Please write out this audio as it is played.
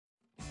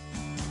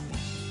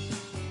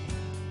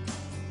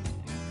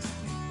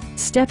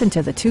Step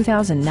into the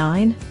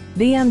 2009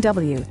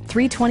 BMW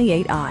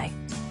 328i.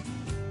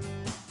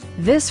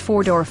 This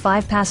four-door,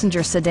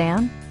 five-passenger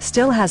sedan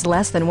still has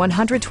less than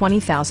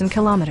 120,000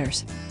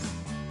 kilometers.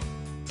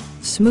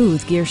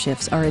 Smooth gear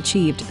shifts are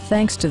achieved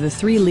thanks to the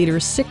 3-liter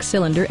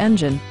 6-cylinder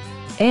engine.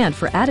 And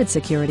for added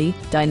security,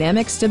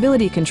 dynamic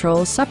stability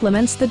control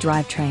supplements the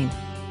drivetrain.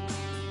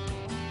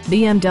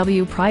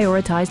 BMW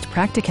prioritized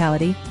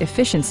practicality,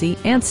 efficiency,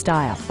 and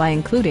style by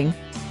including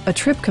a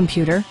trip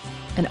computer,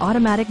 an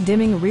automatic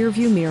dimming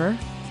rearview mirror,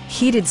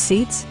 heated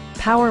seats,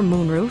 power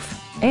moonroof,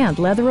 and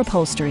leather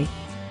upholstery.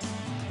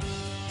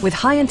 With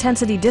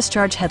high-intensity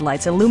discharge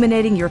headlights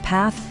illuminating your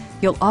path,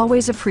 you'll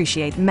always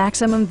appreciate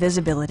maximum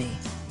visibility.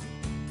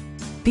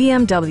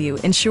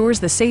 BMW ensures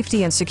the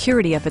safety and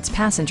security of its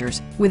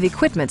passengers with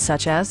equipment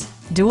such as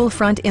dual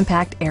front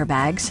impact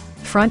airbags,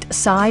 front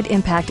side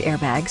impact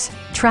airbags,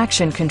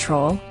 traction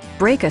control,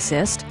 brake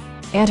assist,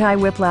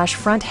 anti-whiplash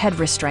front head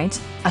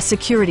restraints, a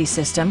security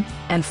system,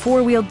 and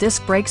four-wheel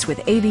disc brakes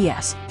with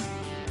ABS.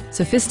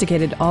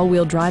 Sophisticated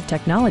all-wheel drive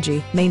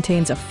technology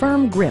maintains a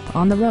firm grip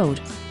on the road.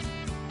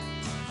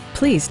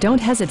 Please don't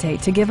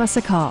hesitate to give us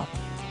a call.